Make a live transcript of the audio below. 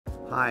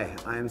Hi,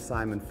 I am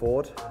Simon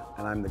Ford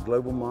and I'm the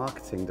Global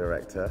Marketing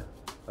Director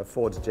of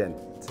Ford's Gin.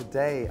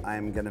 Today I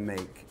am going to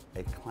make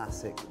a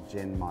classic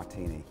gin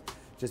martini,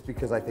 just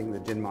because I think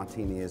the gin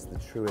martini is the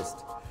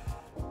truest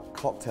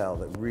cocktail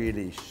that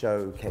really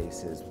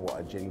showcases what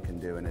a gin can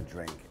do in a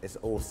drink. It's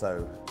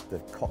also the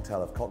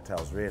cocktail of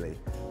cocktails, really.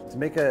 To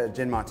make a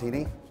gin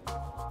martini,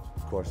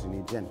 of course you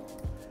need gin.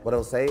 What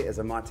I'll say is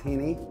a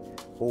martini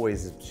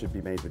always should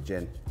be made with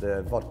gin.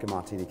 The vodka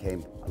martini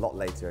came a lot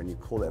later and you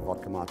call it a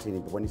vodka martini,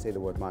 but when you say the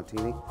word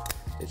martini,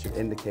 it should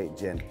indicate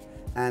gin.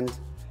 And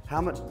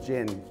how much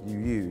gin you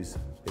use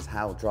is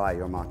how dry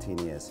your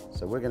martini is.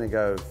 So we're gonna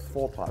go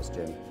 4 parts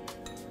gin.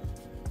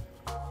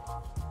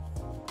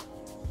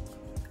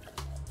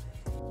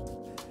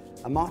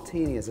 A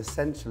martini is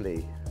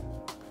essentially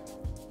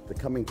the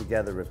coming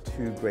together of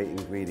 2 great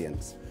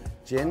ingredients.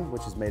 Gin,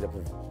 which is made up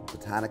of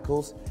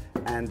botanicals,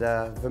 and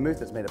vermouth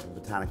that's made up of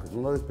botanicals. And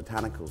all those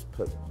botanicals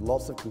put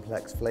lots of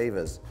complex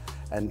flavors,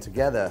 and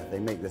together they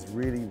make this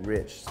really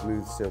rich,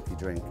 smooth, silky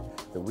drink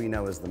that we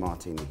know as the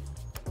martini.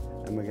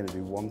 And we're going to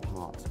do 1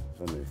 part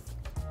vermouth.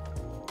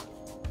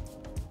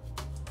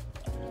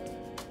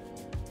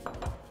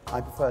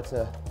 I prefer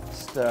to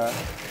stir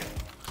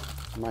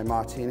my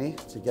martini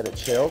to get it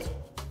chilled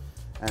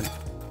and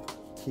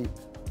keep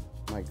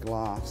my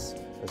glass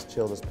as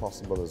chilled as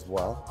possible as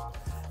well.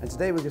 And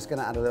today we're just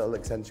going to add a little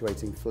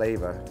accentuating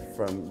flavor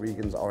from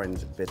Regan's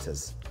Orange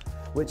Bitters,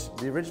 which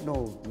the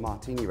original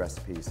martini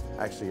recipes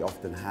actually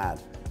often had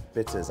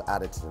bitters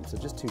added to them, so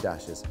just 2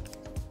 dashes.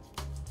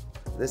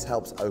 This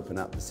helps open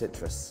up the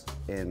citrus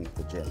in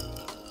the gin.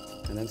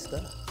 And then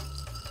stir.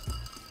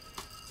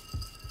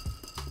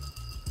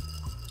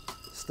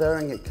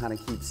 Stirring it kind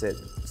of keeps it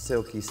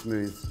silky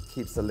smooth,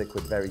 keeps the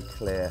liquid very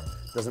clear,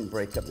 doesn't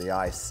break up the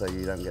ice so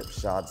you don't get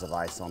shards of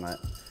ice on it.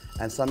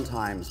 And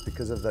sometimes,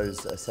 because of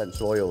those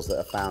essential oils that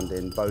are found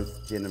in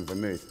both gin and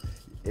vermouth,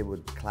 it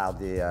would cloud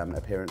the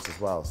appearance as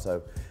well.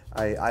 So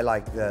I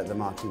like the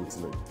martini to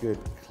look good,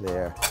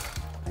 clear,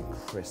 and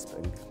crisp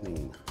and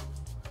clean.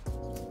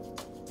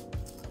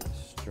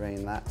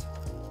 Strain that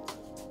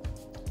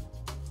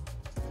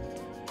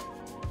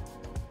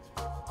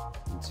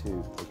into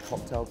a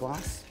cocktail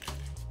glass,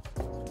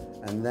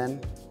 and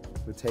then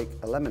we take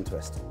a lemon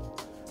twist.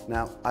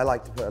 Now, I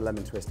like to put a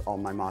lemon twist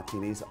on my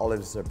martinis.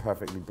 Olives are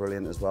perfectly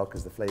brilliant as well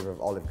because the flavor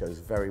of olive goes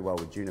very well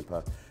with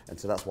juniper, and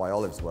so that's why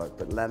olives work.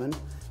 But lemon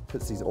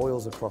puts these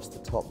oils across the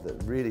top that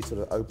really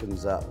sort of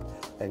opens up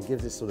and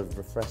gives this sort of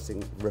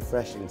refreshing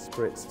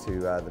spritz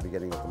to the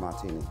beginning of the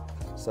martini.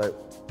 So,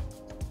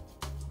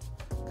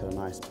 got a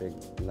nice big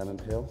lemon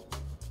peel.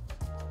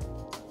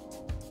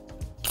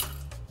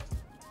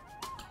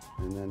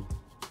 And then,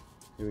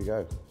 here we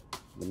go,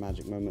 the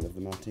magic moment of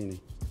the martini.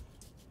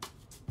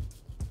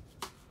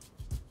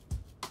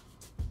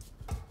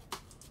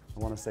 I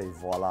want to say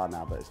voila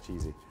now, but it's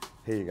cheesy.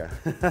 Here you go.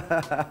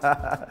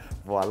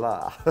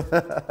 Voila.